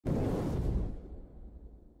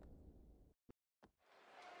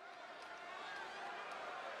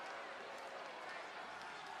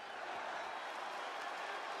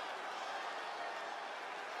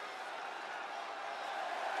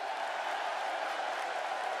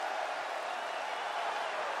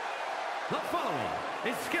The following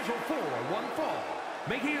is scheduled for one fall,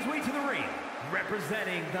 making his way to the ring,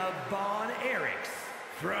 representing the Von Erichs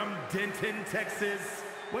from Denton, Texas,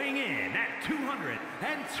 weighing in at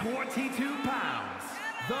 222 pounds,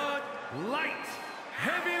 the light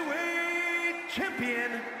heavyweight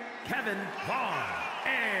champion, Kevin Von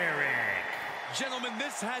Erich. Gentlemen,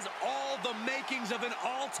 this has all the makings of an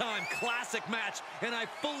all-time classic match, and I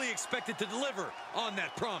fully expect it to deliver on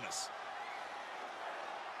that promise.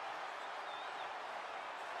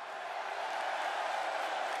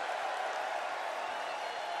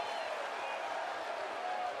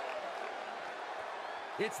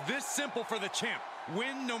 It's this simple for the champ.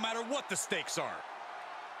 Win no matter what the stakes are.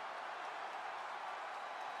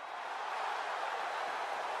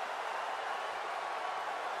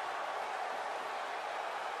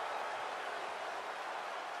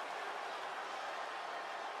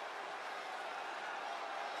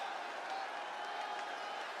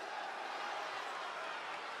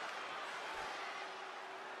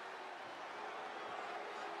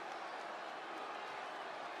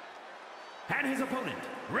 And his opponent,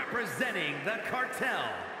 representing the cartel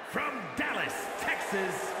from Dallas,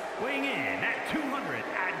 Texas, weighing in at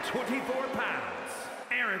 224 pounds,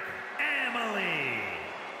 Eric Emily.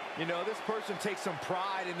 You know, this person takes some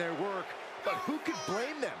pride in their work, but who could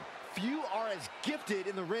blame them? Few are as gifted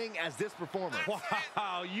in the ring as this performer.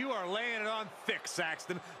 Wow, you are laying it on thick,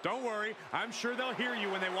 Saxton. Don't worry, I'm sure they'll hear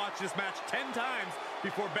you when they watch this match 10 times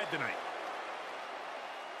before bed tonight.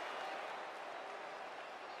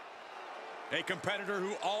 A competitor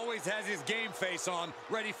who always has his game face on,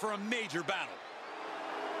 ready for a major battle.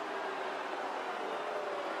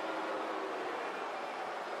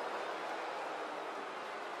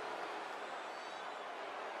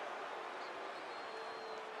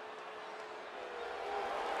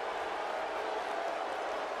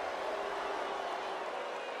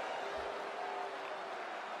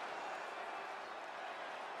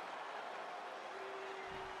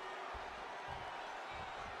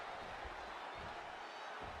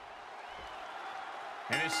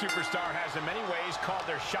 And this superstar has in many ways called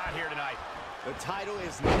their shot here tonight. The title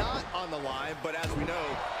is not on the line, but as we know,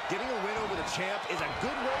 getting a win over the champ is a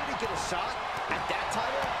good way to get a shot at that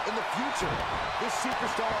title in the future. This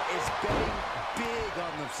superstar is betting big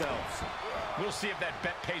on themselves. We'll see if that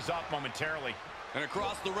bet pays off momentarily. And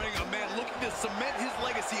across the ring, a man looking to cement his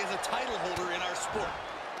legacy as a title holder in our sport.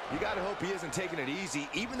 You gotta hope he isn't taking it easy,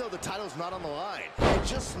 even though the title's not on the line. And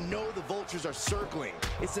just know the vultures are circling.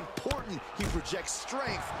 It's important he projects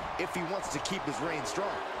strength if he wants to keep his reign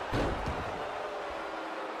strong.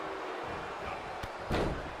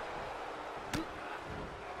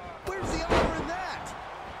 Where's the honor in that?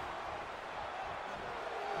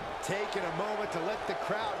 Taking a moment to let the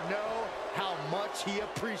crowd know how much he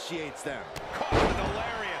appreciates them. Caught with a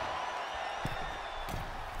lariat.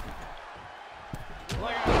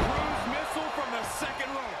 Like a cruise missile from the second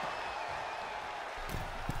rope.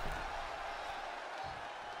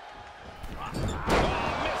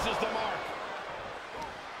 Oh, misses the mark.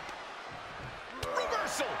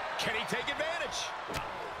 Reversal. Can he take advantage?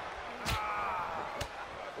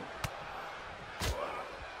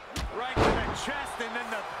 Right to the chest and then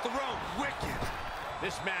the throat. Wicked.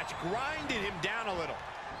 This match grinded him down a little.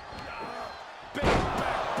 Big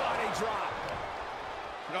back body drop.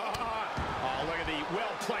 Oh, look at the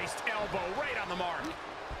well-placed elbow right on the mark.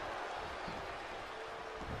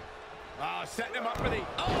 Oh, setting him up for the,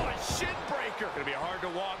 a shin breaker. Gonna be hard to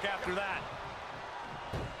walk after that.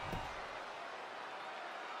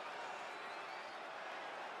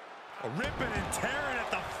 Ripping and tearing at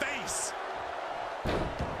the face.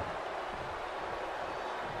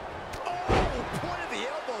 Oh, point of the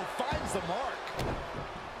elbow finds the mark.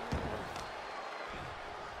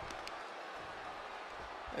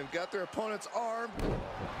 They've got their opponent's arm.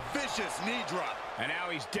 Vicious knee drop. And now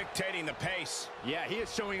he's dictating the pace. Yeah, he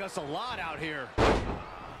is showing us a lot out here.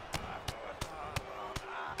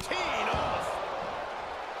 Teeing off.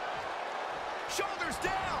 Shoulders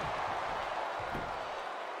down.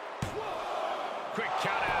 Quick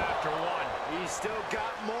count out after one. He's still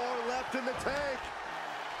got more left in the tank.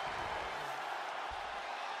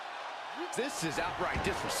 This is outright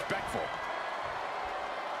disrespectful.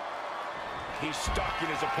 He's stalking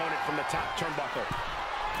his opponent from the top turnbuckle.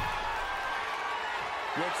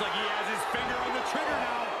 Looks like he has his finger on the trigger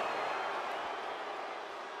now.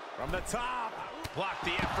 From the top. Blocked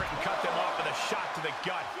the effort and cut them off with a shot to the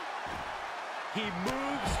gut. He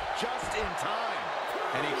moves just in time.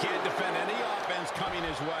 And he can't defend any offense coming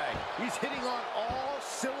his way. He's hitting on all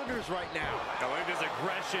cylinders right now. Now look at his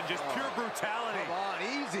aggression, just pure brutality. Come on,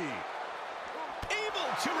 easy. Able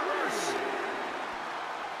to reverse.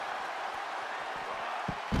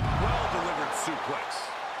 suplex.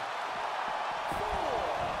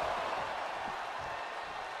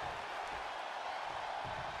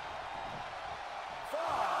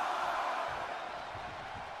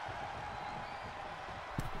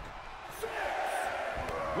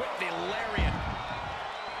 With the lariat.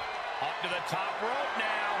 Up to the top rope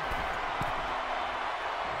now.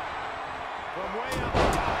 From way up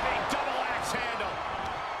top, a double axe handle.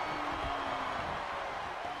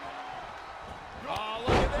 Oh,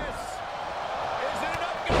 look at this. Is it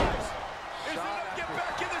enough, guys? Is it enough to get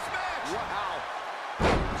back in this match? Wow.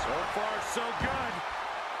 So far, so good.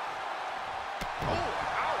 Oh,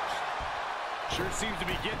 ouch. Sure seems to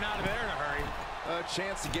be getting out of there in a hurry. A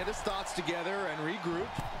chance to get his thoughts together and regroup.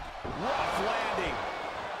 Rough landing.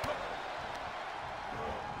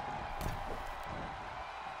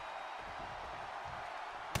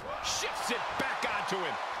 Shifts it back onto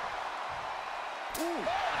him. Ooh,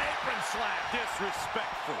 an apron slap.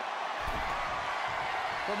 Disrespectful.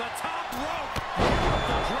 From the top rope.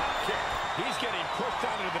 Beautiful drop kick. He's getting pushed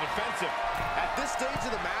down into the defensive. At this stage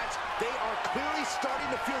of the match, they are clearly starting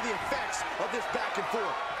to feel the effects of this back and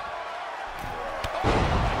forth. Oh, a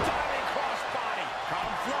diving crossbody.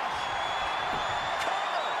 Come flush.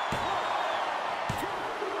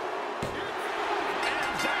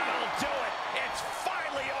 And that'll do it. It's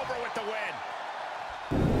finally over with the win.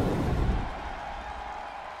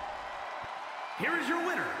 Here is your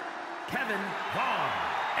winner, Kevin Von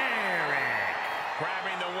Erich.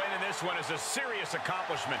 Grabbing the win in this one is a serious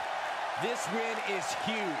accomplishment. This win is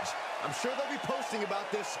huge. I'm sure they'll be posting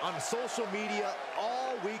about this on social media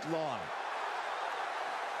all week long.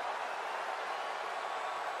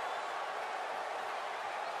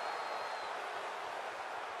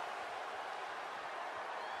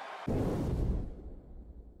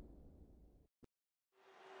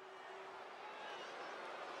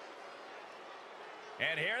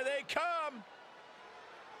 And here they come.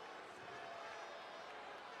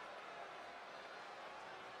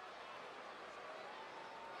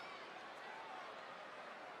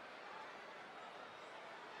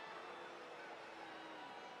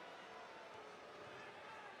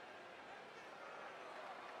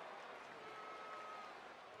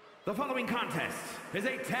 The following contest is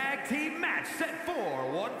a tag team match set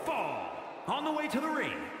for one fall. On the way to the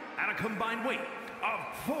ring, at a combined weight of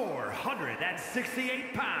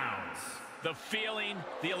 468 pounds. The feeling,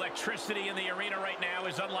 the electricity in the arena right now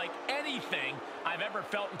is unlike anything I've ever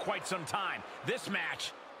felt in quite some time. This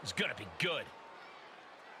match is going to be good.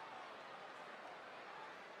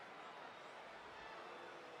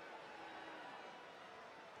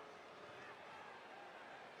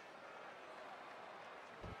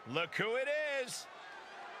 Look who it is.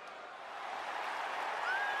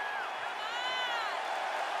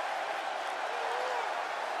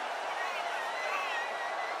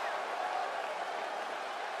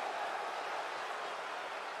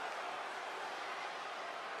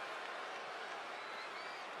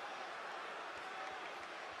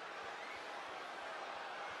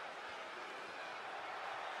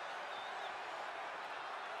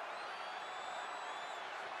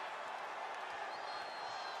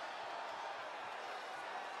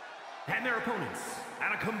 And their opponents,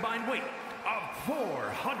 at a combined weight of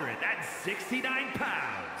 469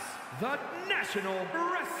 pounds, the National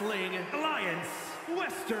Wrestling Alliance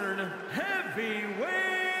Western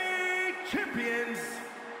Heavyweight Champions.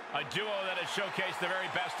 A duo that has showcased the very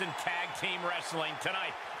best in tag team wrestling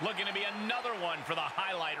tonight. Looking to be another one for the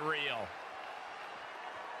highlight reel.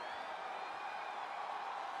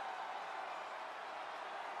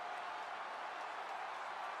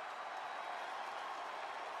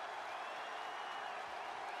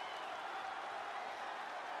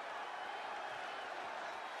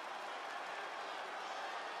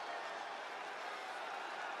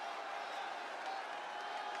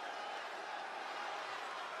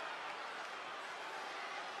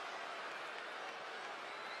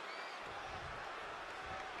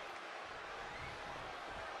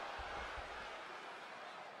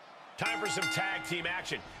 Time for some tag team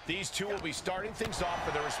action. These two will be starting things off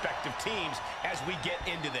for their respective teams as we get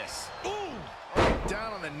into this. Ooh! Right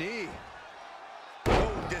down on the knee.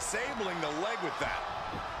 Oh, disabling the leg with that.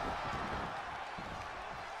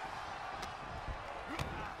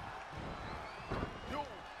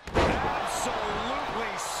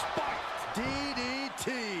 Absolutely spiked. DDT.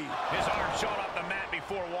 His arm showed off the mat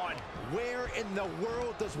before one. Where in the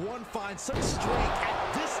world does one find such strength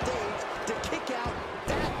at this stage to kick out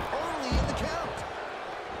that early in the count?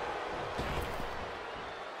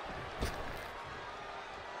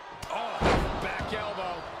 Oh, back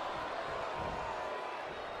elbow.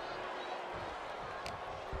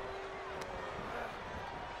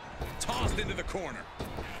 Toss tossed into the corner.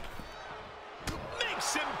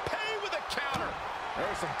 Makes him pay with a counter.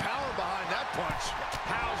 There's some power behind that punch.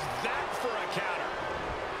 How's that for a counter?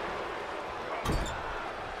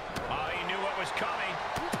 Oh, he knew what was coming.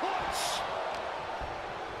 Punch.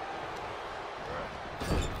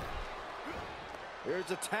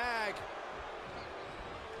 Here's a tag.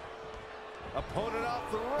 Opponent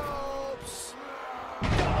off the ropes. Big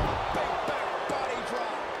back body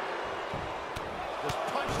drop. Just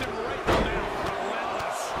punched him right in the mouth.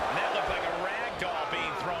 Relentless. And that looked like a rag doll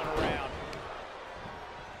being thrown around.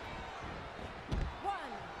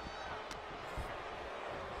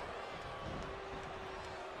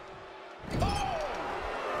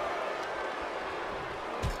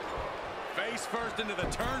 Face first into the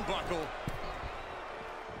turnbuckle.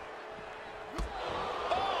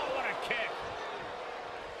 Oh, what a kick.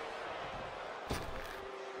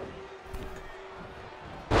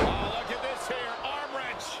 Oh, look at this here. Arm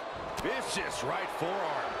wrench. Vicious right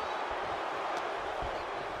forearm.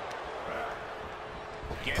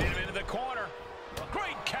 Getting him into the corner.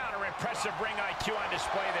 Great counter. Impressive ring IQ on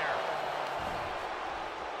display there.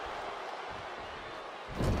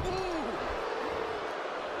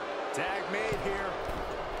 Tag made here.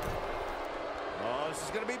 Oh, this is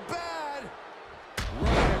going to be bad.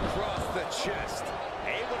 Right across the chest.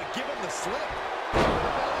 Able to give him the slip.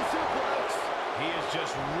 Belly suplex. He is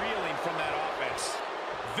just reeling from that offense.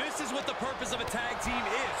 This is what the purpose of a tag team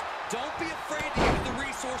is. Don't be afraid to use the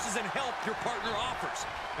resources and help your partner offers.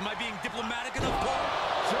 Am I being diplomatic enough, Cole?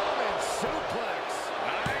 German suplex.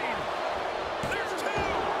 9. There's 2.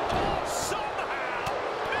 Oh, somehow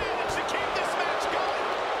managed to keep this match going.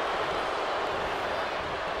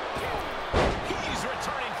 He's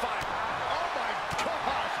returning fire. Oh my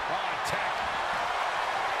gosh. Oh, attack.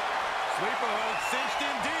 Sleeper hold cinched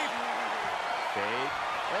in deep. Fake.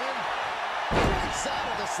 And breaks out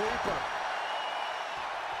of the sleeper.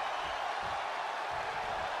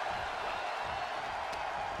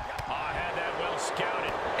 I had that well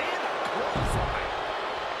scouted. And a clothesline.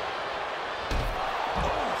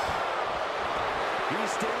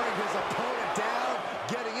 He's staring his opponent down,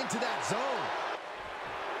 getting into that zone.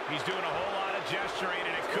 He's doing a whole lot of gesturing,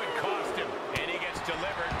 and it could cost him. And he gets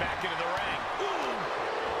delivered back into the ring.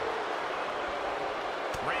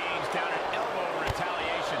 Reigns down an elbow in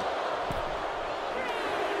retaliation.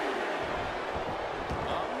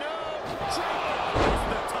 Oh, no. Across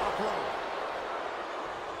the top rope.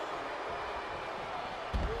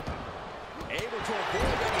 Able to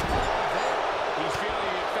avoid any harm there. He's feeling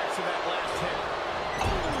the effects of that last hit.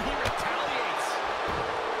 Oh, he retaliates.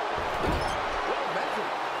 Well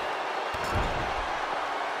measured.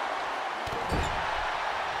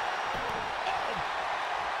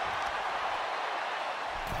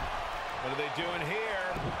 What are they doing here?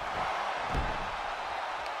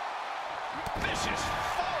 Vicious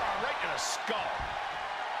forearm right in the skull.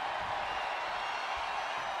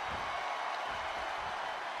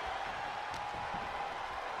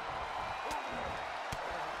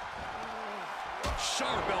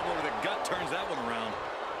 Sharp elbow to the gut turns that one around.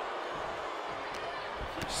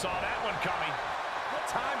 Saw that one coming.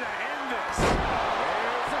 Time to end this.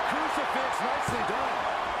 There's a crucifix. Nicely done.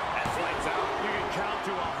 That's lights out. You can count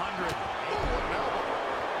to 100.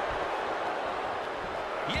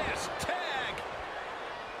 Yes, tag.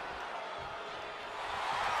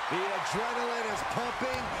 The adrenaline is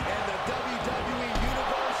pumping, and the WWE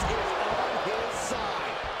Universe is on his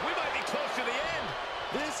side. We might be close to the end.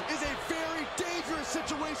 This is a very dangerous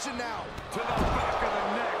situation now. To the back of the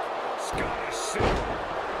neck. Scottish Sailor.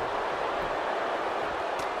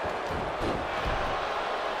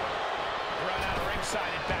 Run out of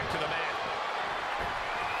ringside and back to the mat.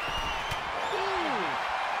 Ooh.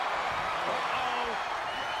 Uh-oh.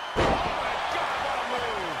 Oh, my God, what a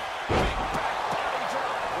move. Big back body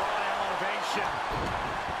drop. Broad elevation.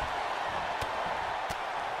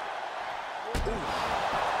 Ooh.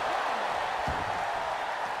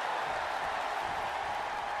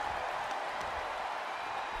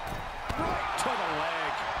 Right to the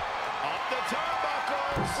leg. Up the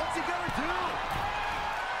turnbuckles. What's he gonna do?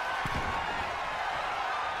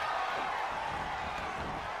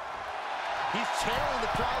 He's channeling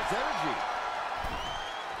the crowd's energy.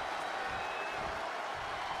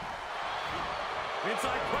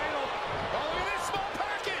 Inside cradle. Oh, look at this small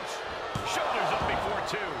package. Shoulders up before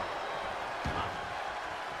 2.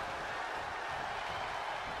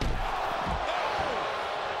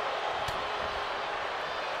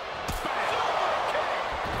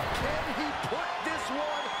 Can he put this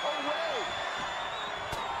one away?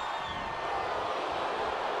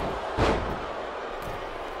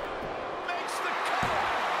 Makes the cover.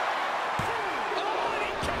 Oh, and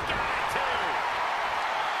he kicked out at 2.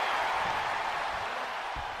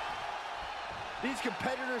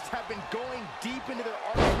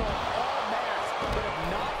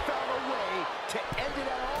 not found a way to end it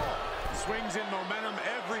at all. Swings in momentum.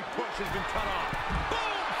 Every push has been cut off.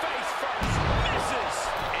 Boom! Face first. Misses.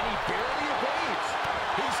 And he barely evades.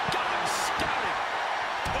 He's got him scouted.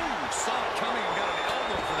 Ooh, saw it coming and got an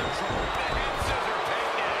elbow for the trouble. The head scissor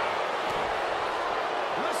takedown.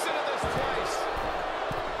 Listen to this place.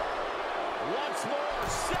 Once more,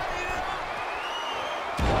 setting it up.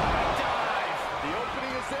 Dive. The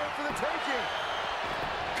opening is there for the taking.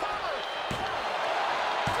 Cover.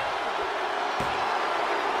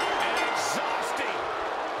 An exhausting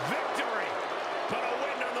victory, but a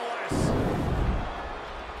win nonetheless.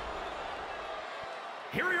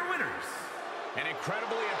 Here are your winners. An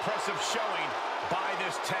incredibly impressive showing by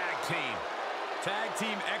this tag team. Tag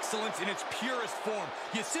team excellence in its purest form.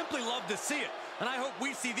 You simply love to see it. And I hope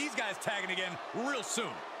we see these guys tagging again real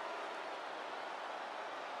soon.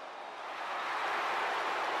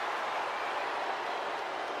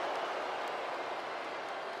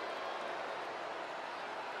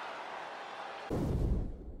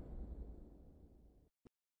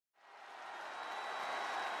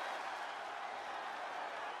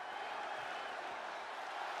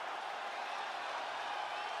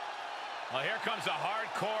 Well, here comes a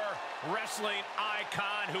hardcore wrestling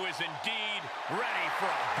icon who is indeed ready for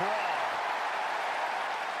a brawl.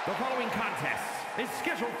 The following contest is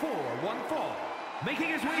scheduled for one fall.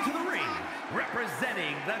 Making his way to the ring,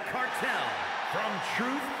 representing the cartel from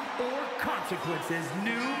Truth or Consequences,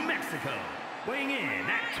 New Mexico. Weighing in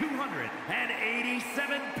at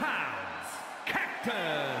 287 pounds,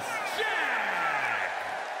 Cactus Jack!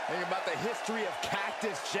 Think about the history of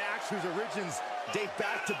Cactus Jack, whose origins date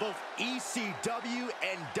back to both ECW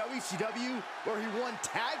and WCW, where he won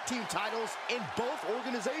tag team titles in both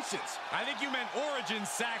organizations. I think you meant origins,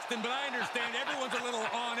 Saxton, but I understand everyone's a little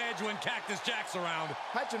on edge when Cactus Jack's around.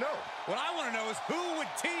 How'd you know? What I want to know is who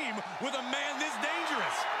would team with a man this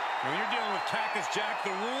dangerous? When you're dealing with Cactus Jack,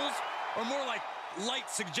 the rules are more like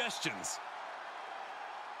light suggestions.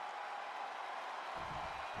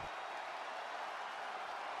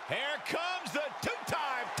 Here comes the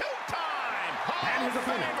two-time And his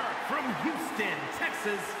opponent from Houston,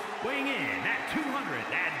 Texas, weighing in at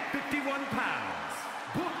 251 pounds,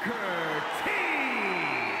 Booker T.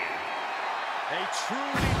 A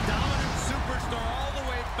truly dominant superstar all the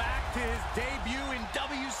way back to his debut in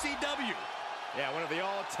WCW. Yeah, one of the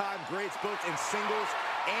all-time greats, both in singles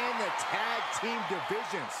and the tag team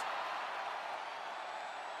divisions.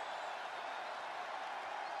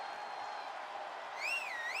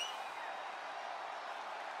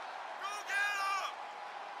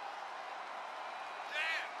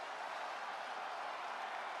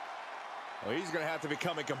 Well, he's going to have to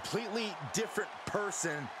become a completely different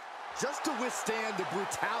person just to withstand the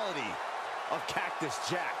brutality of Cactus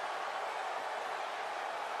Jack.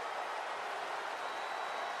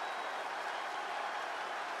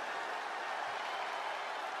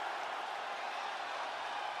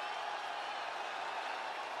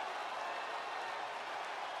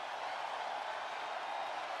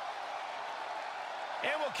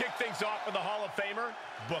 And we'll kick things off with the Hall of Famer,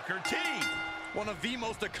 Booker T. One of the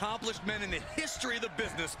most accomplished men in the history of the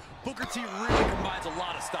business, Booker T really combines a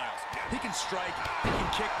lot of styles. He can strike, he can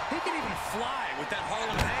kick, he can even fly with that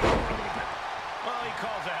Harlem hang. Well, he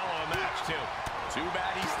calls a hell of a match, too. Too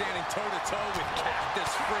bad he's standing toe-to-toe with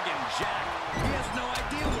Cactus friggin' Jack. He has no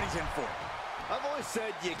idea what he's in for. I've always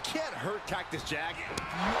said you can't hurt Cactus Jack.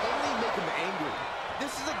 You only make him angry.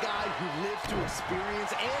 This is a guy who lives to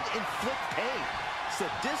experience and inflict pain.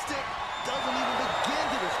 Sadistic doesn't even begin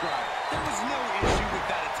to describe it. There was no issue with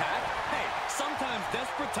that attack. Hey, sometimes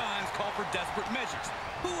desperate times call for desperate measures.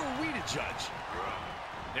 Who are we to judge?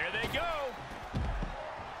 There they go.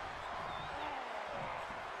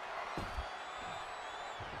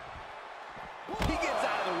 He gets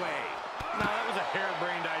out of the way. Now, that was a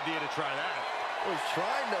harebrained idea to try that. Was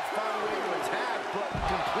trying to find a way to attack, but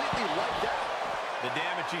completely wiped out. The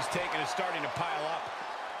damage he's taken is starting to pile up.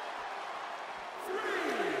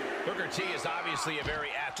 Booker T is obviously a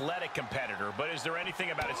very athletic competitor, but is there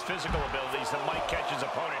anything about his physical abilities that might catch his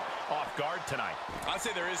opponent off guard tonight? I'd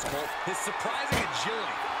say there is, Cole. His surprising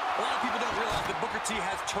agility. A lot of people don't realize that Booker T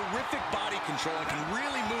has terrific body control and can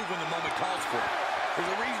really move when the moment calls for it.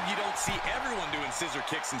 There's a reason you don't see everyone doing scissor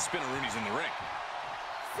kicks and spinneroonies in the ring.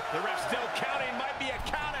 The ref still counting. Might be a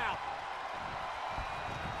count out.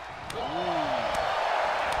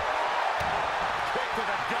 Quick to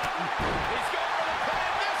the gut. He's going for the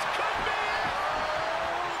pin. This could be it.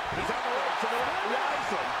 He's on the way to the right.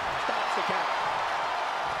 Wisely stops the count.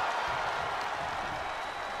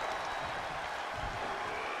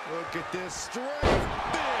 Look at this strength.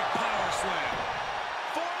 Big power slam.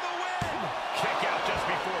 For the win. Kick out just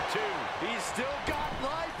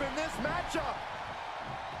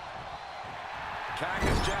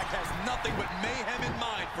nothing but mayhem in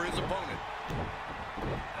mind for his opponent.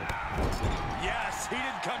 Yes, he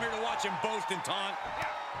didn't come here to watch him boast and taunt.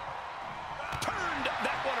 Turned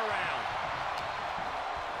that one around.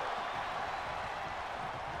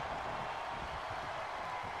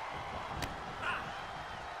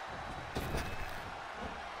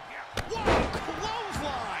 What a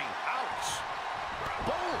clothesline! Ouch!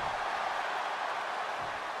 Boom!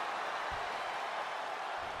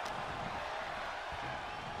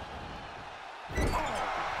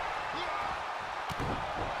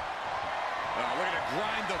 Looking to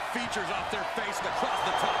grind the features off their face and across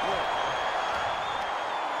the top rope.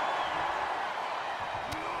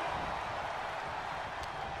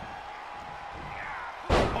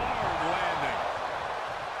 Hard landing.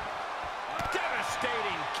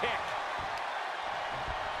 Devastating kick.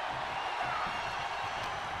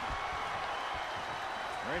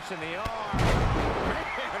 Wrench in the arm.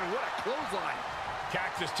 Man, what a clothesline.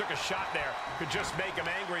 Cactus took a shot there. Could just make him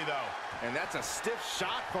angry, though. And that's a stiff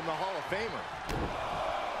shot from the Hall of Famer.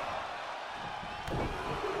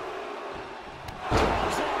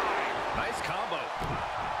 Nice combo.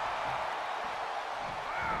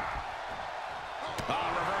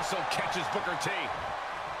 Reversal catches Booker T.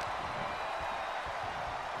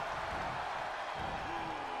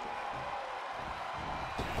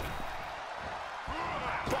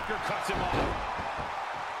 Booker cuts him off.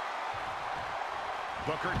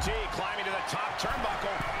 Booker T climbing to the top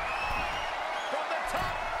turnbuckle. From the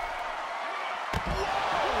top. Whoa,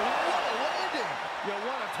 what a landing. You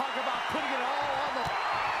want to talk about putting it all on the...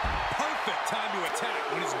 Perfect time to attack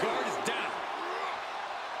when his guard is down.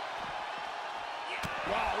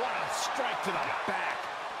 Wow, what a strike to the back.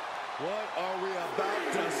 What are we about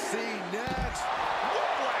to see next?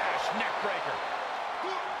 Whiplash neckbreaker.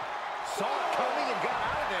 Saw it coming and got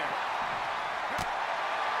out of there.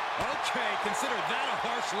 Okay, consider that a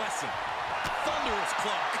harsh lesson. Thunderous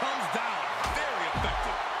club comes down. Very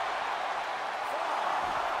effective.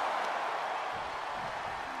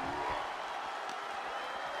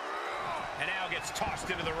 And now gets tossed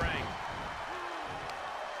into the ring.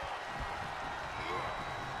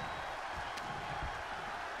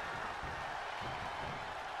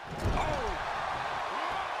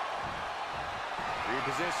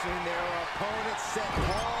 Repositioning their opponent, set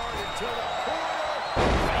hard into the corner.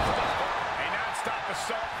 A non-stop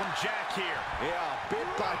assault from Jack here. Yeah, bit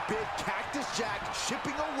by bit, Cactus Jack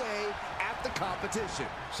chipping away at the competition.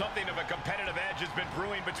 Something of a competitive edge has been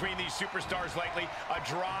brewing between these superstars lately. A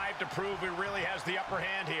drive to prove who really has the upper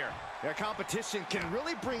hand here. Their competition can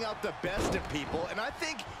really bring out the best in people, and I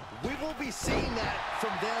think we will be seeing that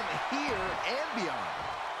from them here and beyond.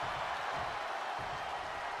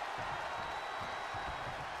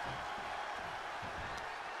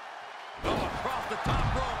 The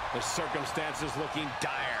top rope. The circumstances looking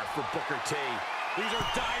dire for Booker T. These are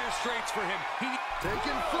dire straits for him.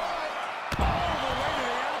 Taking flight. All the way to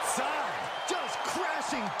the outside. Just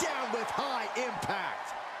crashing down with high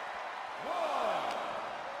impact.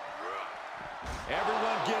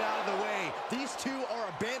 Everyone get out of the way. These two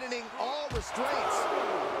are abandoning all restraints.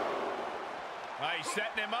 He's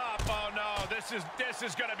setting him up. Oh no, this is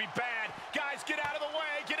gonna be bad. Guys, get out of the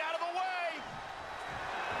way. Get out of the way.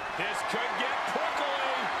 This could get prickly.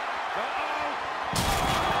 Uh-oh.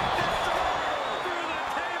 Through the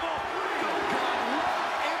table. Good God, what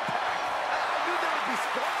impact. I knew there would be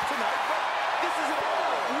sparks tonight, but this is an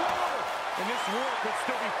war. And this war could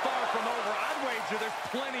still be far from over. I'd wager there's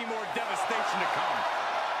plenty more devastation to come.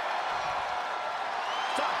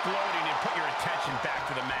 Stop bloating and put your attention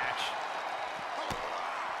back to the match.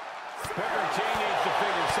 Booker T needs to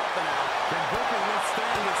figure something out. Can Booker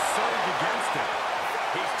withstand this surge against him?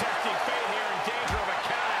 He's testing fate here, in danger of a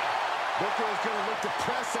countout. Booker is going to look to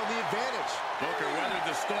press on the advantage. Booker weathered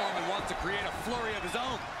the storm and wants to create a flurry of his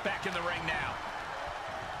own. Back in the ring now.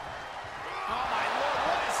 Oh my Lord,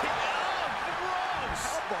 what is he? Oh, gross!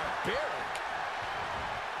 How barbaric.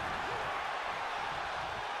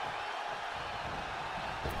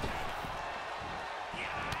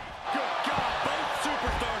 Good God, both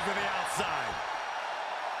superstars to the outside.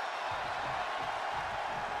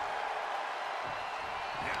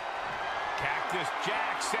 Cactus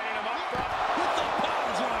Jack setting him up With the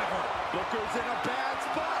power driver. Booker's in a bad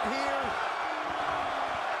spot here.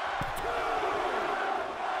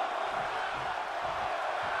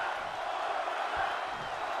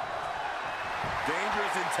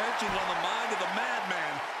 Dangerous intentions on the mind of the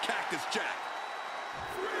madman, Cactus Jack.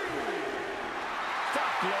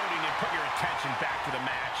 Stop gloating and put your attention back to the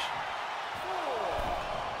match.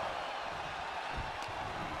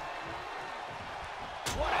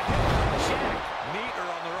 What a hit from Jack. Meat or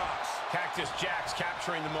on the rocks. Cactus Cactus Jack's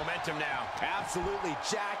capturing the momentum now. Absolutely.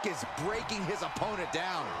 Jack is breaking his opponent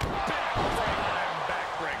down.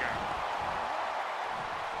 Backbreaker.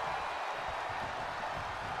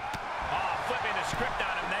 Oh, flipping the script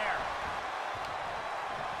on him there.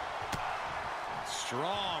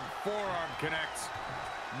 Strong forearm connects.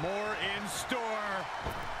 More in store.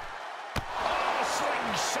 Oh,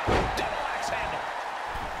 slingshot. Double axe handle.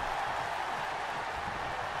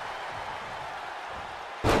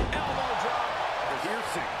 Elbow drop.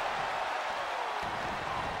 Piercing.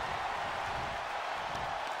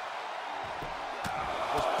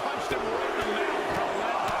 Just punched him right in the mouth.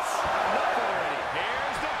 Relentless. Enough already.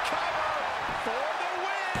 Here's the cover for the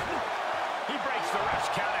win. He breaks the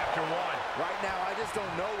ref's count after one. Right now, I just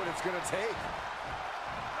don't know what it's going to take.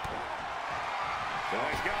 So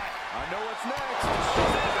he's got it. I know what's next.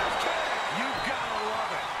 You gotta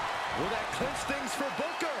love it. Will that clinch things for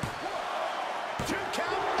Booker? 2 count.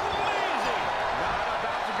 Amazing. Not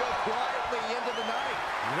about to go quietly into the night.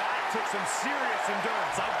 That took some serious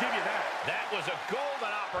endurance. I'll give you that. That was a golden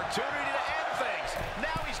opportunity to end things.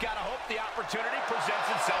 Now he's got to hope the opportunity presents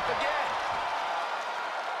itself again.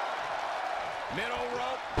 Middle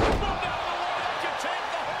rope. Down the line to take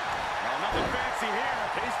the hook. Well, nothing fancy here.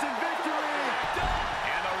 Tasting victory.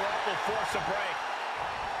 And the rope will force a break.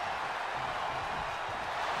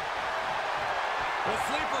 The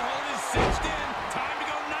sleeper hold is cinched in. Time to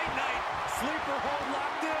go night-night. Sleeper hold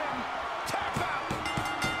locked in. Tap out.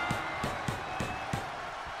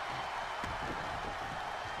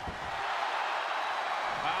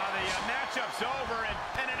 The matchup's over,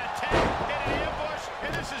 and an attack and an ambush,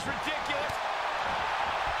 and this is ridiculous.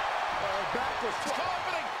 Backwards.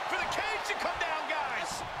 Calling for the cage to come down,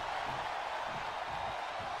 guys.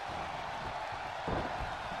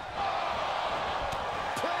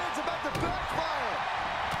 Plan's about to backfire.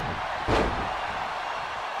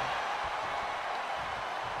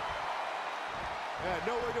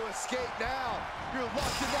 Nowhere to escape now. You're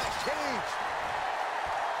locked in that cage.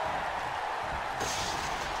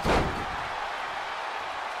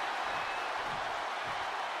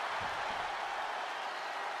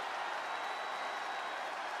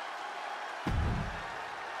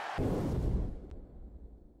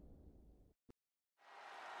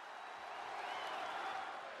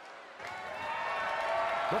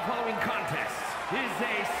 The following contest is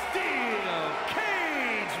a steel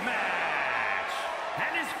cage match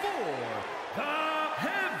and is for the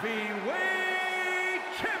Heavyweight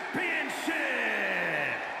Championship.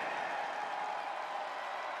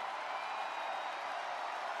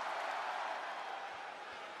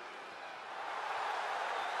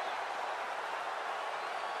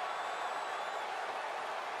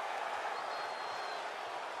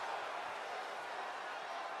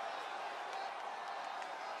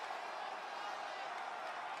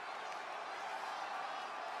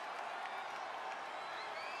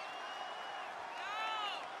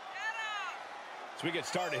 As we get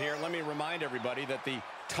started here, let me remind everybody that the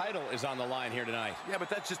title is on the line here tonight. Yeah, but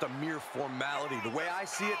that's just a mere formality. The way I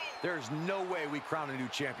see it, there's no way we crown a new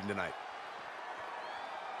champion tonight.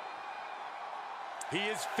 He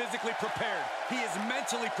is physically prepared. He is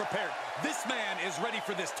mentally prepared. This man is ready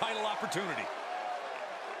for this title opportunity.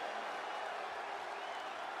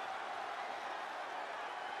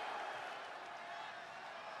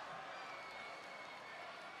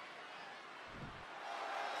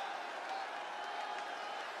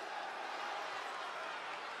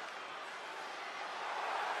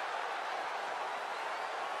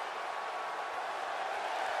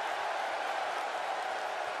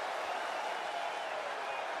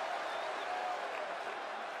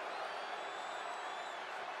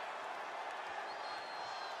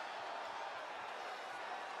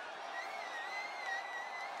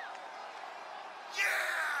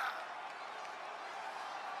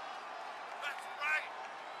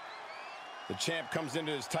 The champ comes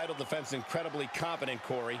into his title defense incredibly confident,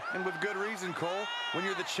 Corey. And with good reason, Cole. When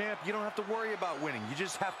you're the champ, you don't have to worry about winning. You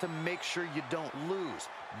just have to make sure you don't lose.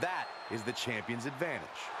 That is the champion's advantage.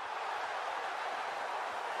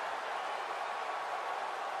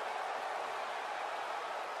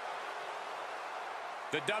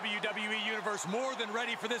 The WWE Universe more than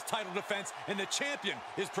ready for this title defense, and the champion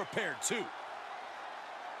is prepared too.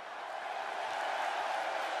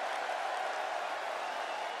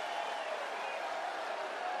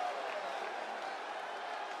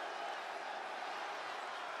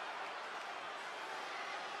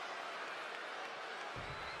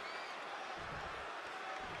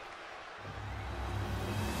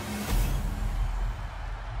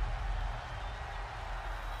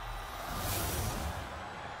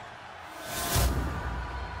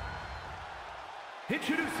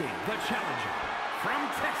 Introducing the challenger from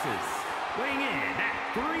Texas, weighing in at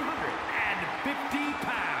 350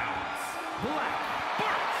 pounds, Black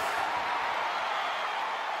Bart.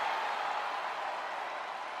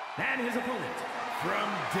 And his opponent from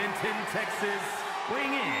Denton, Texas,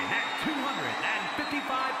 weighing in at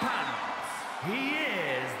 255 pounds, he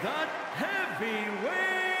is the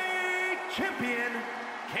heavyweight champion,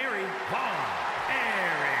 Von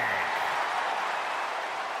Erich.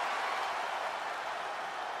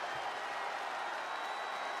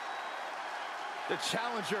 The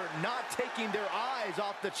challenger not taking their eyes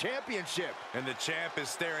off the championship. And the champ is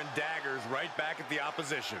staring daggers right back at the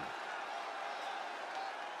opposition.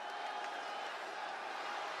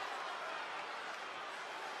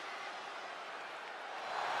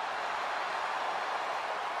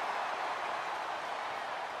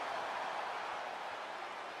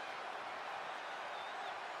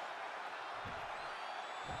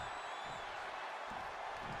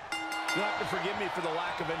 You'll have to forgive me for the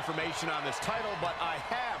lack of information on this title, but I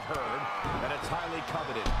have heard that it's highly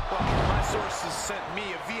coveted. Well, my sources sent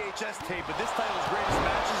me a VHS tape of this title's greatest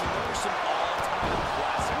matches, and there were some all-time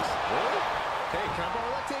classics. Really? Hey, can I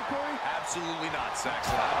borrow that tape, Corey? Absolutely not,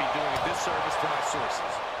 Saxon. I'd be doing a disservice to my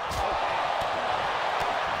sources.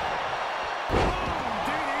 Boom!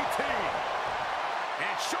 DDT!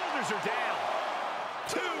 And shoulders are down.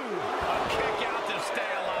 2! A kick out to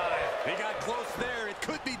stay alive. He got close there. It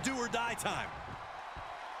could be do or die time.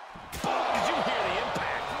 Oh, did you hear the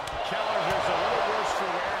impact? Challenger's a little worse for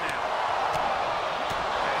wear now.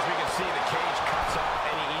 As we can see, the cage cuts off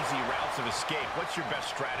any easy routes of escape. What's your best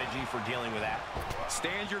strategy for dealing with that?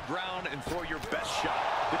 Stand your ground and throw your best shot.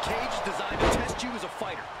 The cage is designed to test you as a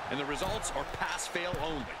fighter, and the results are pass-fail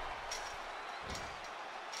only.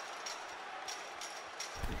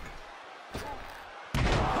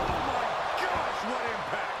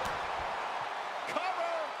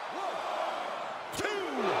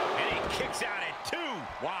 Out at 2.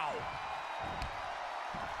 Wow.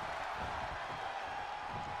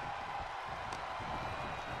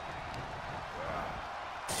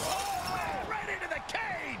 Oh, right into the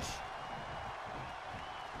cage.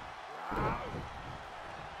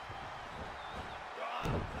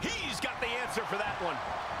 He's got the answer for that one.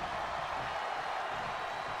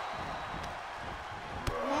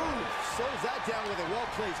 Ooh, slows that down with a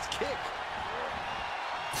well-placed kick.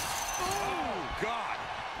 Oh, God.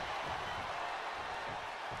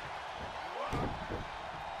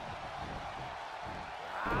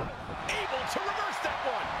 Able to reverse that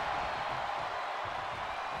one.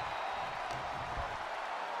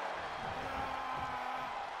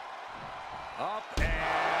 Up and...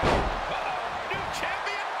 new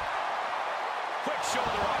champion. Quick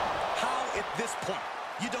shoulder up. How at this point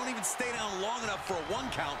you don't even stay down long enough for a 1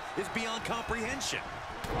 count is beyond comprehension.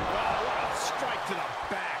 Wow, what a strike to the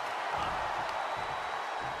back.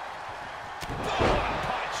 Oh, what a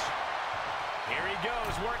punch. Here he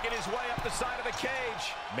goes, working his way up the side of the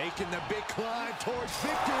cage. Making the big climb towards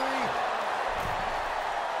victory.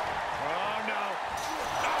 Oh, no.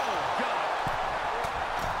 Oh, God.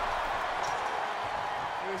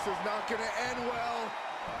 This is not going to end well.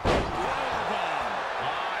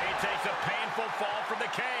 He takes a painful fall from the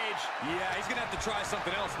cage. Yeah, he's going to have to try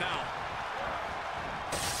something else now.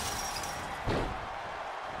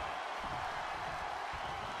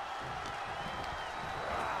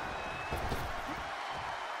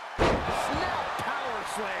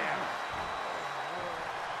 Slam.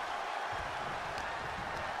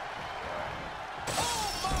 Oh,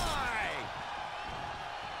 my!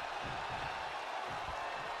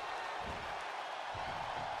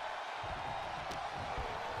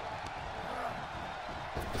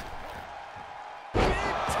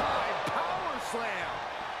 Big-time power slam.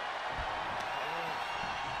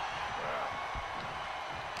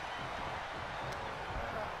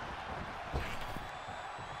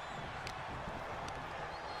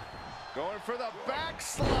 Going for the back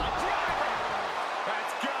slot. Driver.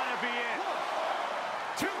 That's gotta be it.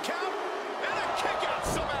 2 count and a kick out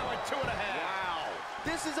somehow at 2.5. Wow.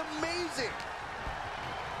 This is amazing.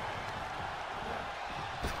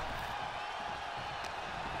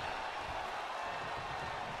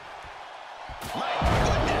 My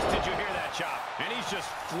goodness, did you hear that chop? And he's just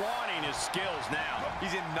flaunting his skills now.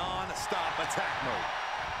 He's in non-stop attack mode.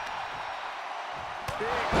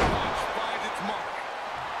 Big punch Finds its mark.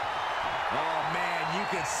 Oh, man, you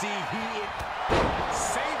can see he is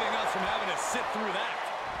saving us from having to sit through that.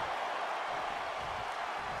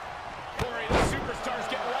 Corey, the superstars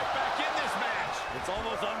get right back in this match. It's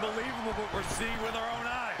almost unbelievable what we're seeing with our own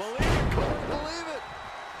eyes. Believe it, Corey, believe it.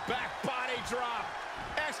 Back body drop.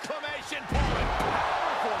 Exclamation point.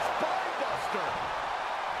 Powerful spine buster.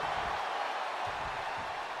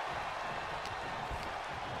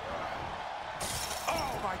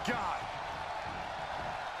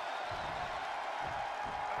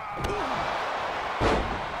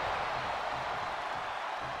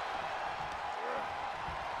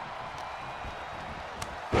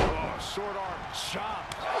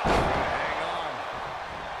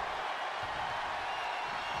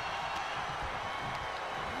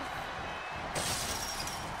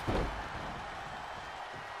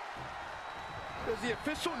 Does the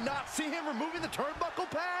official not see him removing the turnbuckle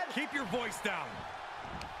pad? Keep your voice down.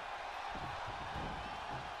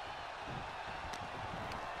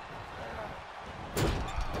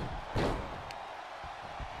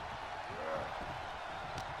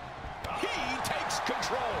 He takes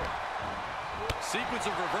control. Sequence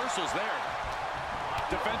of reversals there.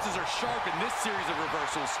 Defenses are sharp in this series of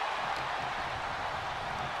reversals.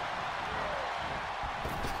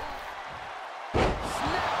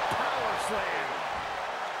 Snap power slam.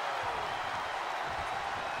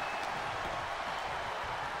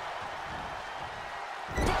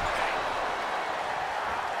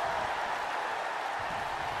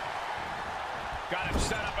 Got him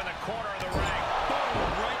set up in the corner of the ring.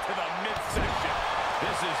 Boom, right to the midsection.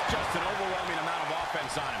 This is just an overwhelming amount of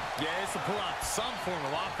offense on him. Yeah, it's to pull out some form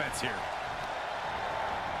of offense here.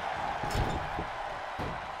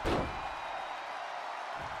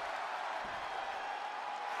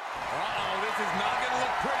 Uh-oh, this is not going to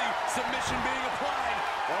look pretty. Submission being applied.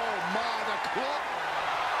 Oh, my, the club.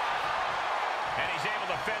 And he's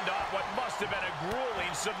able to fend off what must have been a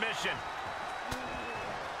grueling submission.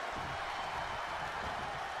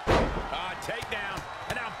 Takedown,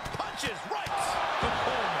 and now punches right.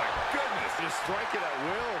 Oh, my goodness. Just strike it at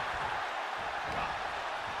will.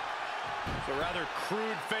 It's a rather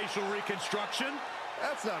crude facial reconstruction.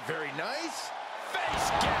 That's not very nice. Face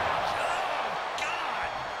gouge. Oh, God.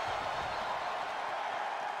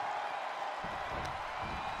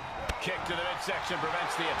 Kick to the midsection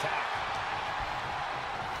prevents the attack.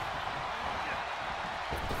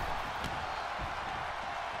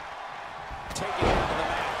 Taking it to the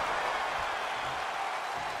mat.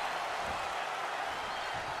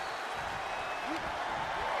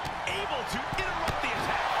 Able to interrupt the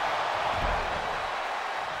attack.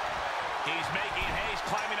 He's making haste,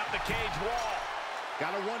 climbing up the cage wall.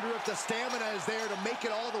 Gotta wonder if the stamina is there to make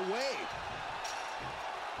it all the way.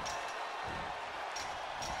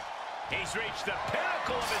 He's reached the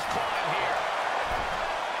pinnacle of his climb here.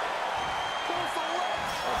 Pulls the left.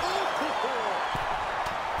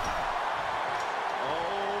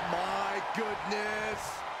 Oh, my goodness.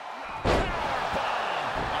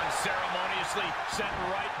 Unceremoniously sent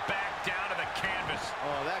right back down to the canvas.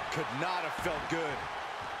 Oh, that could not have felt good.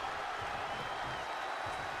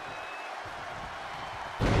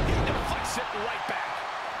 He deflects it right back.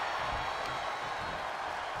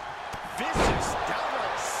 Vicious,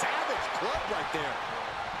 downright savage club right there.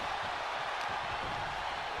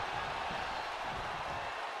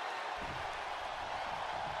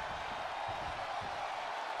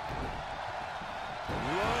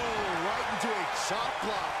 Low, right into a chop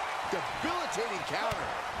block. Debilitating counter.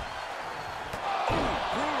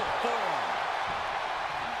 Brutal forearm.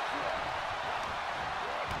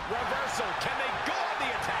 Reversal. Can they go on the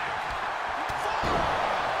attack?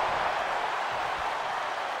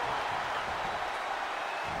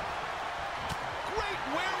 Great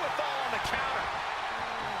wherewithal on the counter.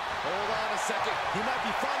 Hold on a second. He might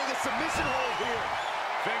be finding a submission hold here.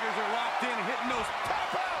 Fingers are locked in, hitting those.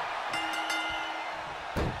 Tap out.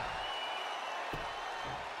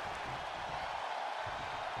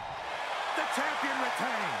 The champion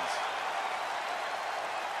retains.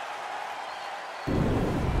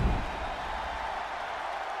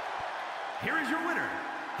 Here is your winner,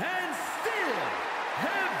 and still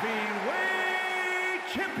heavyweight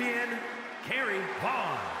champion,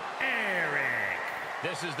 Von Erich.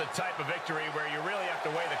 This is the type of victory where you really have to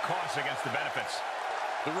weigh the costs against the benefits.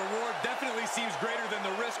 The reward definitely seems greater than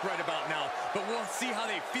the risk right about now, but we'll see how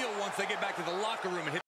they feel once they get back to the locker room and hit